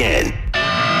 ESPN.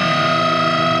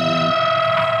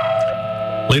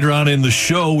 Later on in the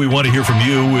show, we want to hear from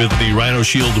you with the Rhino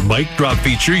Shield mic drop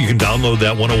feature. You can download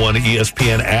that 101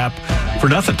 ESPN app for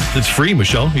nothing. It's free,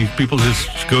 Michelle. People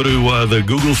just go to the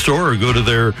Google store or go to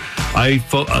their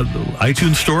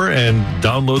iTunes store and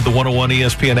download the 101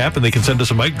 ESPN app, and they can send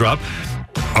us a mic drop.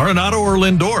 Arenado or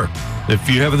Lindor, if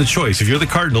you have the choice. If you're the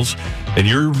Cardinals and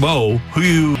you're Mo, who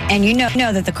you... And you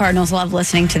know that the Cardinals love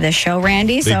listening to this show,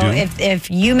 Randy. So if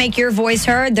you make your voice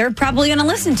heard, they're probably going to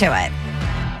listen to it.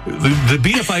 The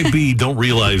BFIB don't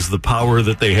realize the power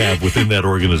that they have within that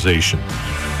organization,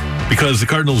 because the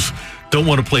Cardinals don't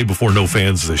want to play before no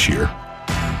fans this year.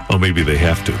 Oh, maybe they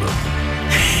have to, though.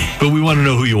 But we want to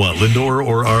know who you want, Lindor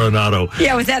or Arenado.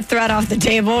 Yeah, with that threat off the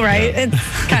table, right? Yeah.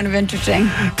 It's kind of interesting.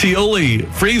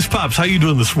 Tioli, Freeze Pops, how you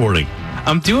doing this morning?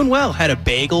 I'm doing well. Had a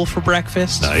bagel for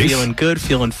breakfast. Nice. Feeling good,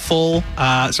 feeling full. So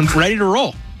I'm ready to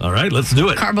roll. All right, let's do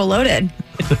it. Carbo loaded.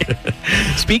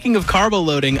 Speaking of carbo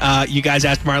loading, you guys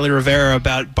asked Marley Rivera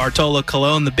about Bartolo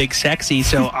Colon, the big sexy,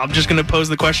 so I'm just going to pose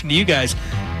the question to you guys.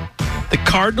 The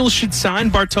Cardinals should sign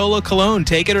Bartolo Colon.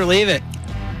 Take it or leave it.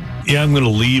 Yeah, I'm going to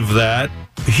leave that.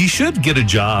 He should get a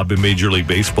job in Major League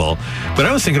Baseball. But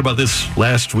I was thinking about this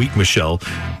last week, Michelle,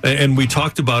 and we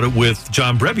talked about it with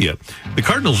John Brebbia. The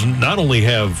Cardinals not only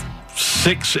have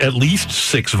at least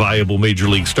six viable Major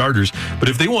League starters, but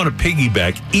if they want to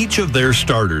piggyback each of their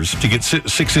starters to get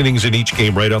 6 innings in each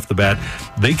game right off the bat,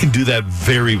 they can do that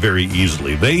very, very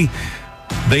easily.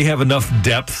 They have enough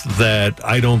depth that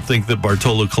I don't think that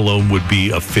Bartolo Colon would be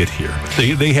a fit here.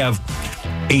 They have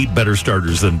 8 better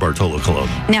starters than Bartolo Colon.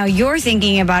 Now, you're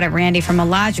thinking about it, Randy, from a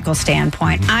logical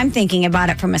standpoint. I'm thinking about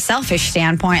it from a selfish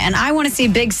standpoint, and I want to see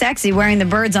Big Sexy wearing the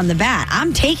birds on the bat.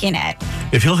 I'm taking it.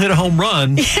 If he'll hit a home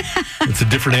run, it's a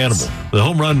different animal. The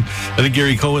home run, I think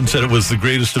Gary Cohen said it was the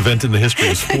greatest event in the history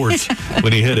of sports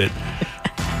when he hit it.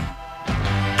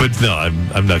 But no,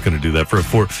 I'm not going to do that for a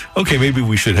 4. Okay, maybe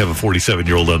we should have a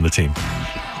 47-year-old on the team.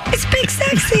 It's Big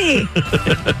Sexy.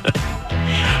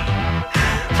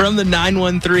 From the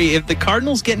 913, if the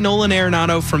Cardinals get Nolan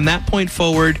Arenado from that point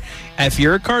forward, if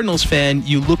you're a Cardinals fan,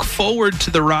 you look forward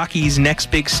to the Rockies' next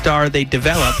big star they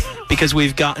develop because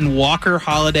we've gotten Walker,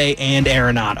 Holiday, and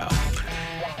Arenado.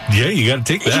 Yeah, you got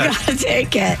to take that. You got to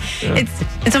take it. Yeah.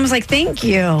 It's almost like thank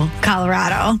you,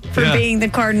 Colorado, for being the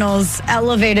Cardinals'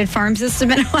 elevated farm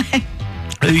system in a way.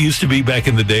 It used to be back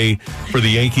in the day for the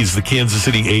Yankees, the Kansas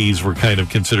City A's were kind of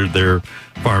considered their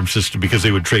farm system because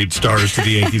they would trade stars to the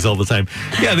Yankees all the time.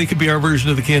 Yeah, they could be our version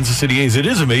of the Kansas City A's. It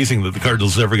is amazing that the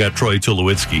Cardinals never got Troy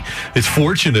Tulowitzki. It's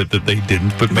fortunate that they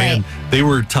didn't, but man, they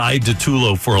were tied to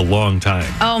Tulo for a long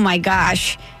time. Oh my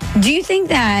gosh. Do you think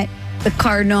that the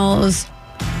Cardinals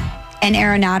and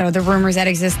Arenado, the rumors that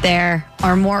exist there,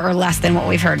 are more or less than what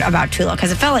we've heard about Tulo?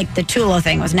 Because it felt like the Tulo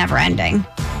thing was never ending.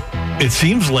 It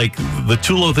seems like the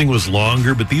Tulo thing was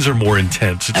longer, but these are more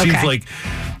intense. It seems like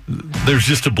there's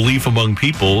just a belief among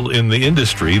people in the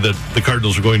industry that the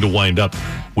Cardinals are going to wind up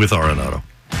with Arenado.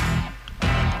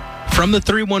 From the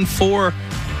 314,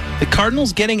 the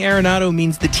Cardinals getting Arenado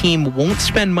means the team won't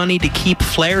spend money to keep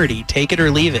Flaherty. Take it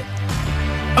or leave it.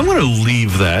 I'm going to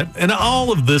leave that. And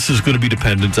all of this is going to be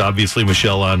dependent, obviously,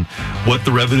 Michelle, on what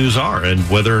the revenues are and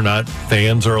whether or not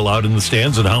fans are allowed in the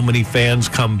stands and how many fans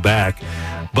come back.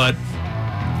 But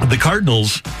the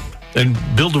Cardinals, and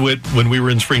Bill DeWitt, when we were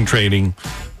in spring training,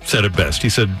 said it best. He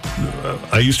said,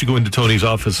 I used to go into Tony's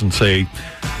office and say,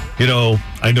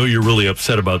 I know you're really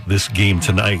upset about this game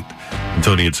tonight. And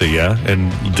Tony would say, yeah.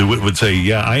 And DeWitt would say,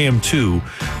 yeah, I am too.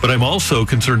 But I'm also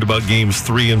concerned about games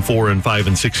 3 and 4 and 5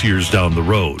 and 6 years down the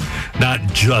road, not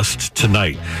just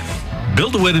tonight. Bill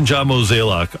DeWitt and John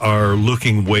Mozeliak are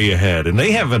looking way ahead, and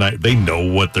they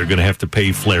know what they're going to have to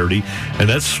pay Flaherty, and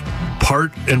that's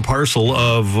part and parcel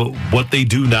of what they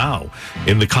do now.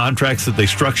 In the contracts that they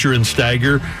structure and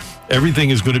stagger, everything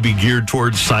is going to be geared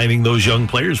towards signing those young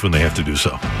players when they have to do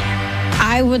so.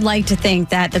 I would like to think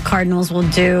that the Cardinals will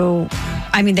do,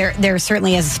 there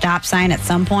certainly is a stop sign at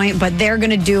some point, but they're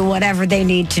going to do whatever they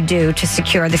need to do to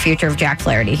secure the future of Jack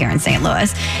Flaherty here in St.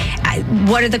 Louis.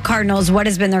 What are the Cardinals? What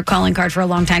has been their calling card for a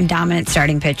long time? Dominant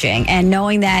starting pitching. And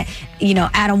knowing that,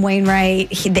 Adam Wainwright,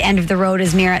 the end of the road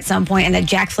is near at some point, and that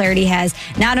Jack Flaherty has,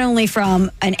 not only from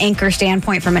an anchor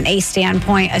standpoint, from an ace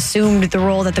standpoint, assumed the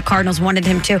role that the Cardinals wanted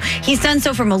him to, he's done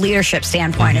so from a leadership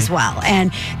standpoint as well.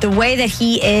 And the way that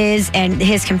he is and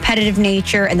his competitive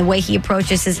nature and the way he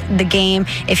approaches the game,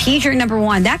 if he's your number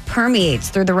one, that permeates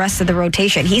through the rest of the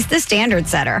rotation. He's the standard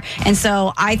setter. And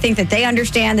so I think that they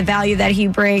understand the value that he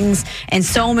brings in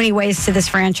so many ways to this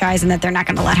franchise and that they're not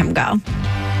going to let him go.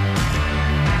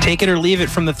 Take it or leave it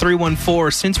from the 314.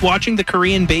 Since watching the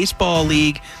Korean Baseball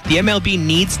League, the MLB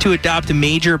needs to adopt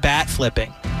major bat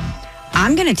flipping.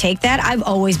 I'm going to take that. I've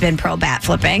always been pro bat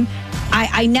flipping.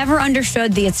 I never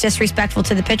understood it's disrespectful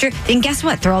to the pitcher. Then guess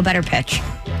what? Throw a better pitch.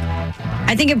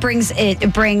 I think it brings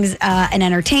an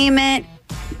entertainment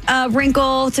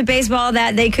wrinkle to baseball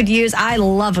that they could use. I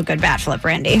love a good bat flip,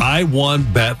 Randy. I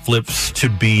want bat flips to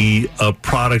be a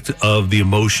product of the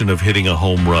emotion of hitting a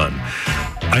home run.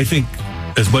 I think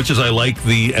as much as I like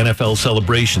the NFL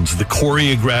celebrations, the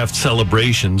choreographed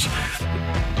celebrations,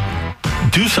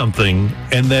 do something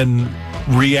and then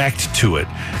react to it.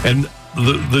 And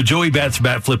the Joey Bats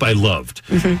bat flip I loved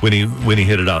when he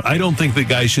hit it out. I don't think that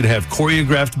guys should have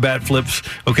choreographed bat flips.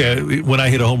 Okay, when I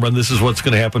hit a home run, this is what's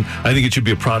going to happen. I think it should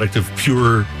be a product of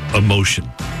pure emotion.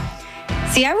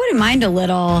 See, I wouldn't mind a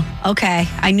little, okay,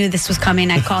 I knew this was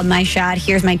coming. I called my shot.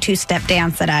 Here's my 2-step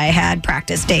dance that I had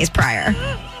practiced days prior.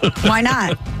 Why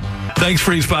not? Thanks,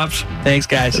 Freeze Pops. Thanks,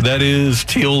 guys. That is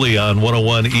Tioli on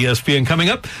 101 ESPN. Coming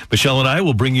up, Michelle and I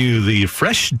will bring you the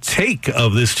fresh take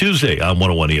of this Tuesday on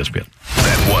 101 ESPN.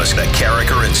 That was the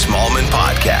Carricker and Smallman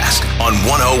podcast on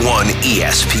 101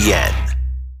 ESPN.